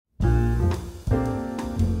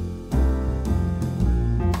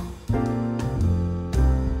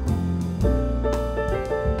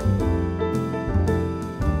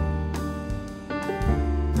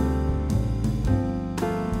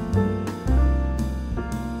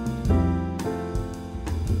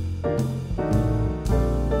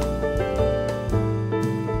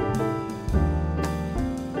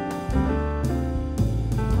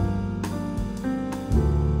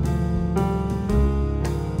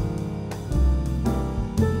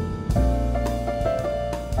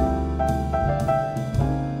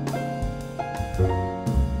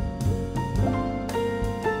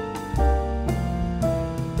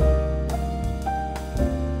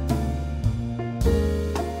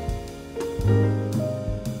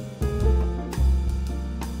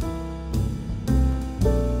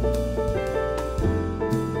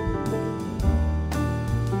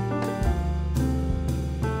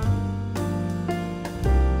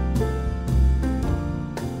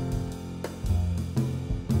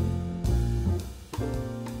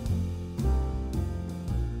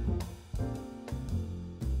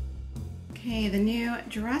the new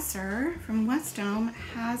dresser from Westome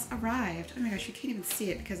has arrived. Oh my gosh, you can't even see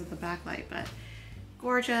it because of the backlight, but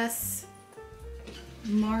gorgeous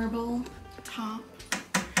marble top,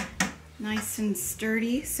 nice and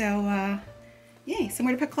sturdy. So yay,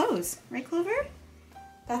 somewhere to put clothes, right, Clover?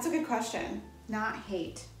 That's a good question. Not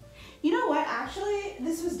hate. You know what, actually,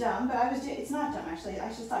 this was dumb, but it's not dumb actually, I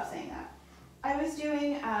should stop saying that. I was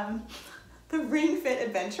doing the Ring Fit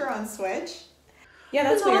Adventure on Switch. Yeah,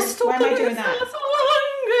 that's weird. Why am I doing that?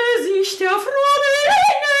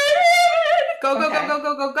 Go, go, Okay. go,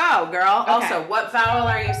 go, go, go, go, girl. Okay. Also, what vowel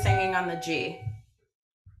are you singing on the G?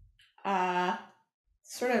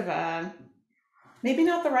 Sort of, maybe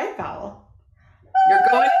not the right vowel. You're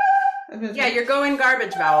going, yeah, you're going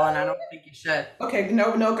garbage vowel, and I don't think you should. Okay,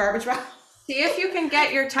 no garbage vowel. See if you can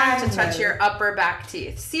get your tongue to touch your upper back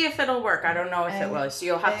teeth. See if it'll work. I don't know if it will, so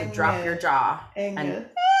you'll have to drop your jaw. Yeah.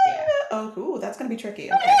 Oh, ooh, that's gonna be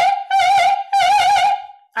tricky. Okay.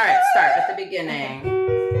 All right, start at the beginning.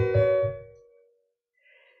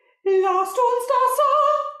 Last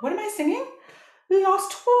Song. What am I singing?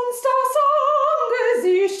 Last Song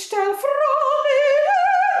Gesichtel from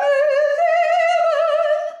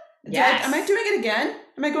Yes. Am I doing it again?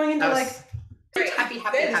 Am I going into like happy?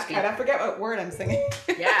 I forget what word I'm singing.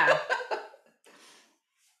 Yeah.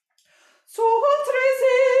 So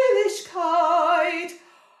unsere Seligkeit,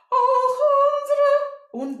 auch unsere.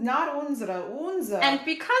 And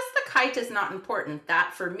because the kite is not important,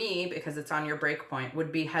 that for me, because it's on your break point,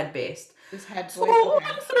 would be head based. This head So voice.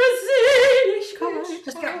 okay.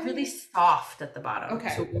 Just get really soft at the bottom. Okay.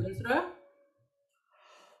 So unsere.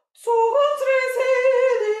 So unsere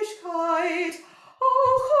Seligkeit,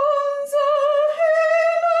 auch unser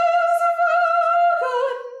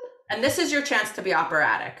Himmelswagen. And this is your chance to be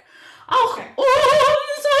operatic. Auch Okay.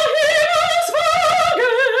 unser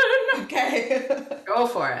Himmelswagen. Okay. Go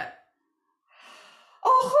for it.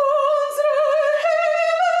 Auch unsere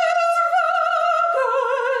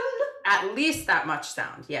Himmelswagen. At least that much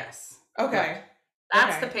sound, yes. Okay.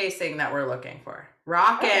 That's Okay. the pacing that we're looking for.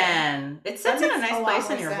 Rockin'. Okay. It sits in a nice place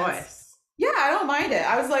in your sense. voice. Yeah, I don't mind it.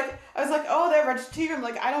 I was like, oh, they're vegetarian. I'm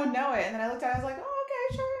like, I don't know it. And then I looked at it, I was like, oh,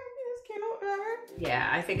 okay, sure. It just came out, whatever. Yeah,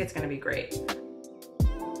 I think it's gonna be great.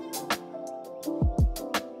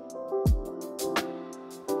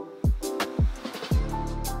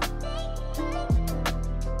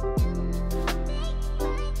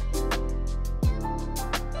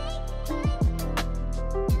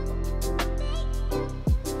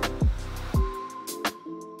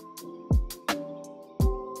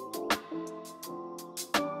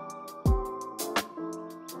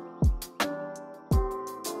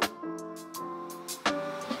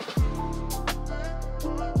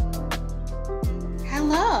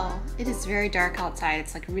 Hello. It is very dark outside.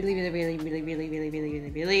 It's like really rainy.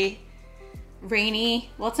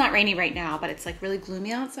 Well, it's not rainy right now, but it's like really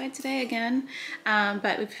gloomy outside today again.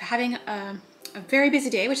 But we're having a very busy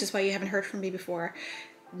day, which is why you haven't heard from me before.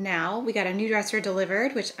 Now we got a new dresser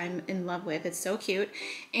delivered, which I'm in love with. It's so cute.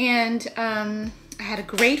 And I had a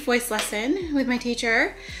great voice lesson with my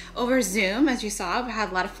teacher over Zoom, as you saw. We had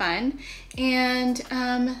a lot of fun. And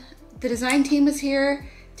the design team was here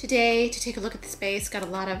today to take a look at the space. Got a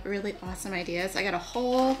lot of really awesome ideas. I got a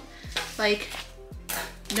whole like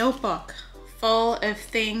notebook full of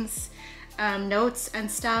things, notes and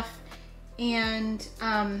stuff, and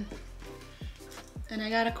I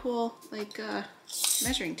got a cool like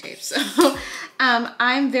measuring tape. So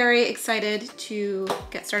I'm very excited to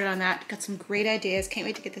get started on that. Got some great ideas. Can't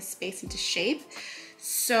wait to get this space into shape.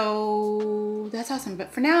 So that's awesome.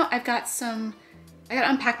 But for now, I gotta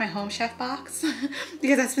unpack my Home Chef box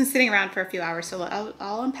because that's been sitting around for a few hours, so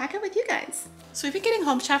I'll unpack it with you guys. So we've been getting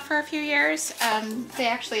Home Chef for a few years. They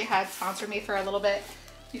actually had sponsored me for a little bit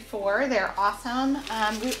before. They're awesome.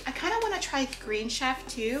 I kind of want to try Green Chef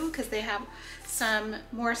too because they have some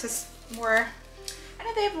more, I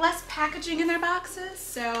know they have less packaging in their boxes,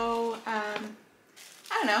 so I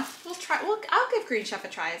don't know. I'll give Green Chef a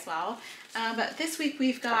try as well. But this week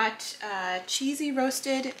we've got cheesy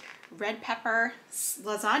roasted red pepper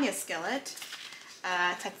lasagna skillet,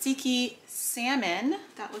 tzatziki salmon,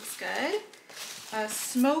 that looks good,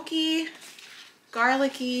 smoky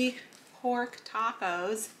garlicky pork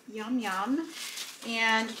tacos, yum yum,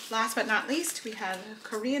 and last but not least we have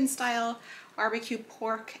Korean style barbecue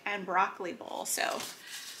pork and broccoli bowl. So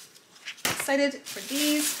excited for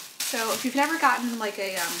these. So if you've never gotten like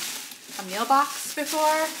a meal box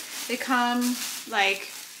before, they come like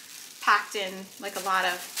packed in like a lot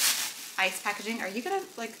of ice packaging. Are you gonna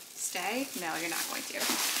like stay? No, you're not going to.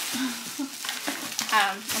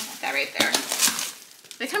 I'll put that right there.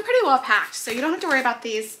 They come pretty well packed, so you don't have to worry about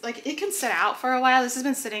these. Like, it can sit out for a while. This has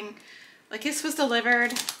been sitting, like, this was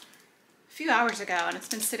delivered a few hours ago, and it's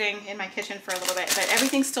been sitting in my kitchen for a little bit, but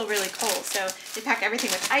everything's still really cold. So they pack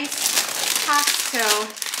everything with ice packs, so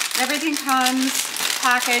everything comes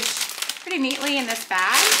packaged pretty neatly in this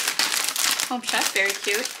bag. Home Chef, very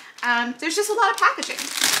cute. There's just a lot of packaging,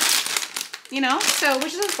 you know, so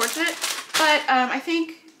which is unfortunate, but I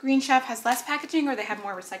think Green Chef has less packaging, or they have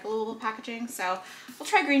more recyclable packaging. So we'll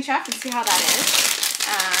try Green Chef and see how that is.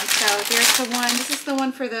 So here's the one. This is the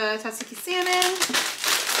one for the Tatsuki salmon.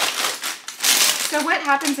 So what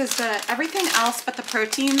happens is that everything else but the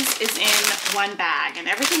proteins is in one bag, and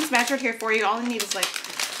everything's measured here for you. All you need is like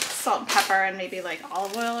salt and pepper and maybe like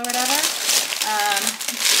olive oil or whatever.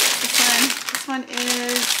 This one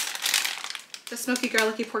is the smoky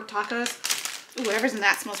garlicky pork tacos. Ooh, whatever's in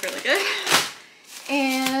that smells really good.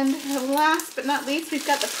 And last but not least, we've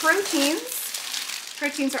got the proteins.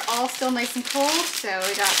 Proteins are all still nice and cold. So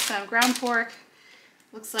we got some ground pork,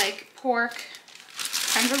 looks like pork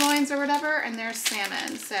tenderloins or whatever, and there's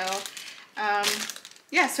salmon. So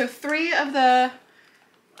yeah, so 3 of the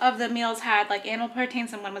meals had like animal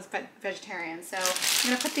proteins and 1 was vegetarian. So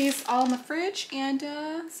I'm gonna put these all in the fridge and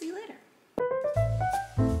see you later.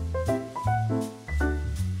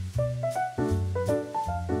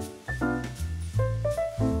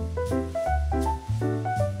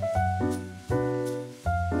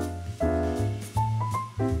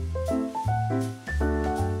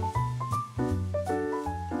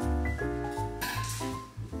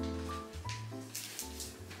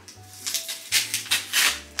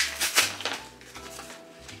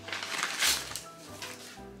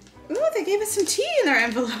 They gave us some tea in their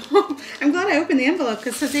envelope. I'm glad I opened the envelope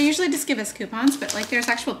because they usually just give us coupons, but like there's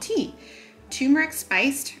actual tea. Turmeric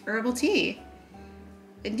spiced herbal tea.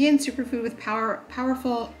 Indian superfood with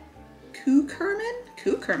powerful curcumin.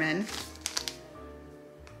 Curcumin.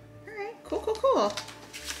 All right, cool.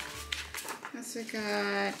 Next we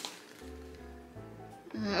got,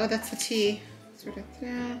 oh, that's the tea. Sort of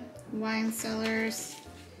that. Wine cellars.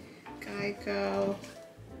 Geico.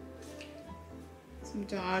 Some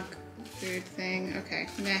dog food thing. Okay,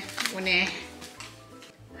 nah.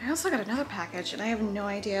 I also got another package and I have no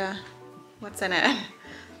idea what's in it.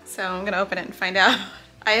 So I'm gonna open it and find out.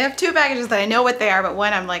 I have 2 packages that I know what they are, but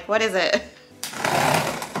one I'm like, what is it?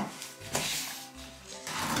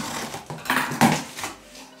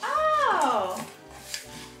 Oh,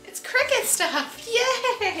 it's cricket stuff,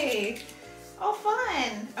 yay! Oh,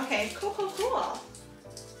 fun. Okay, cool.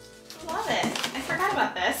 Love it. I forgot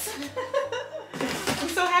about this. I'm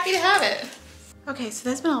so happy to have it. Okay, so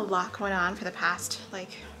there's been a lot going on for the past like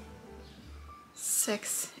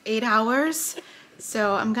 6-8 hours.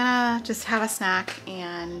 So I'm gonna just have a snack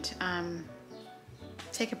and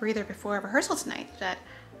take a breather before rehearsal tonight. But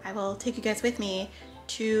I will take you guys with me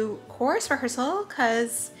to chorus rehearsal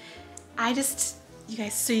because you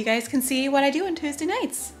guys can see what I do on Tuesday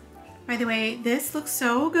nights. By the way, this looks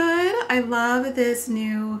so good. I love this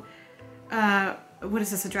new, what is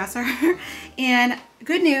this, a dresser? And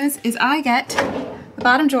good news is I get the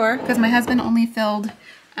bottom drawer because my husband only filled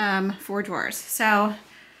 4 drawers. So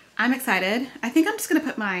I'm excited. I think I'm just gonna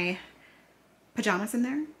put my pajamas in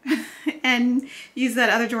there and use that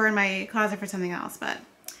other drawer in my closet for something else. But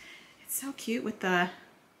it's so cute with the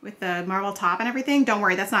marble top and everything. Don't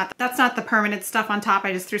worry, that's not the permanent stuff on top.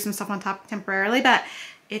 I just threw some stuff on top temporarily, but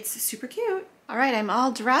it's super cute. All right, I'm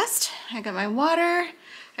all dressed. I got my water.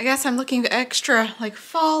 I guess I'm looking extra like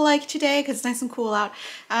fall-like today because it's nice and cool out.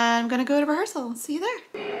 I'm gonna go to rehearsal. See you there.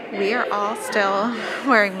 We are all still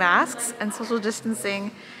wearing masks and social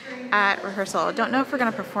distancing at rehearsal. Don't know if we're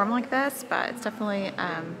gonna perform like this, but it's definitely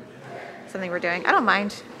something we're doing. I don't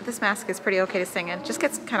mind. This mask is pretty okay to sing in. It just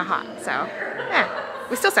gets kind of hot, so yeah,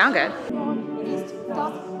 we still sound good.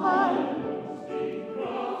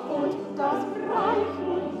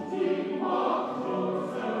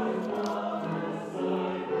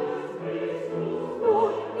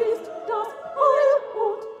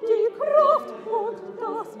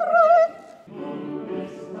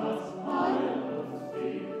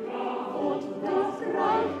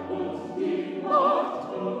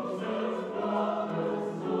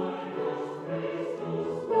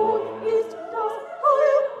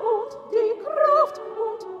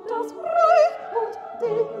 Das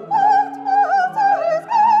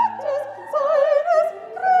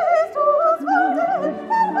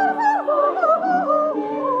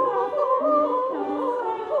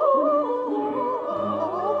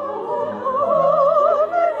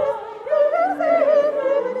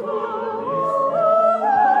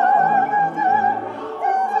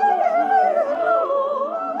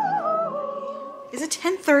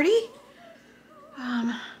 10:30?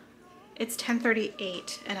 It's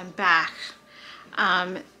 10:38 and I'm back.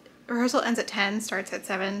 Rehearsal ends at 10, starts at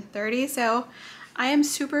 7:30, so I am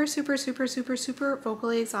super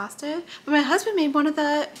vocally exhausted. But my husband made one of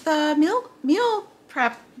the meal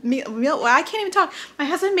prep, well, I can't even talk. My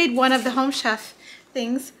husband made one of the Home Chef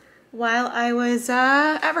things while I was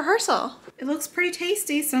at rehearsal. It looks pretty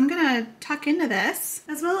tasty, so I'm gonna tuck into this,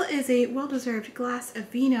 as well as a well-deserved glass of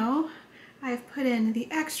vino. I've put in the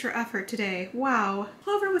extra effort today. Wow.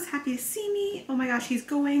 Clover was happy to see me. Oh my gosh, he's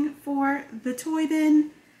going for the toy bin.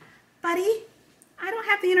 Buddy, I don't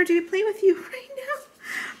have the energy to play with you right now,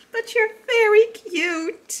 but you're very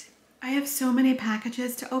cute. I have so many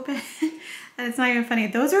packages to open that it's not even funny.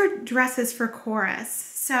 Those are dresses for chorus.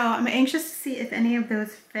 So I'm anxious to see if any of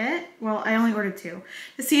those fit. Well, I only ordered 2.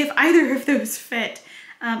 To see if either of those fit.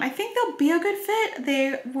 I think they'll be a good fit.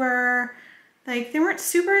 They weren't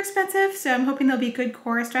super expensive, so I'm hoping they'll be good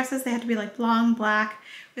chorus dresses. They have to be like long black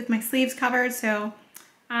with my sleeves covered, so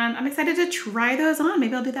I'm excited to try those on.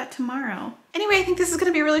 Maybe I'll do that tomorrow. Anyway, I think this is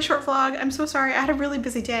gonna be a really short vlog. I'm so sorry, I had a really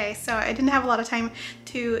busy day, so I didn't have a lot of time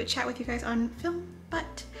to chat with you guys on film,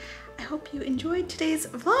 but I hope you enjoyed today's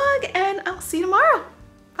vlog and I'll see you tomorrow.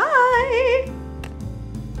 Bye!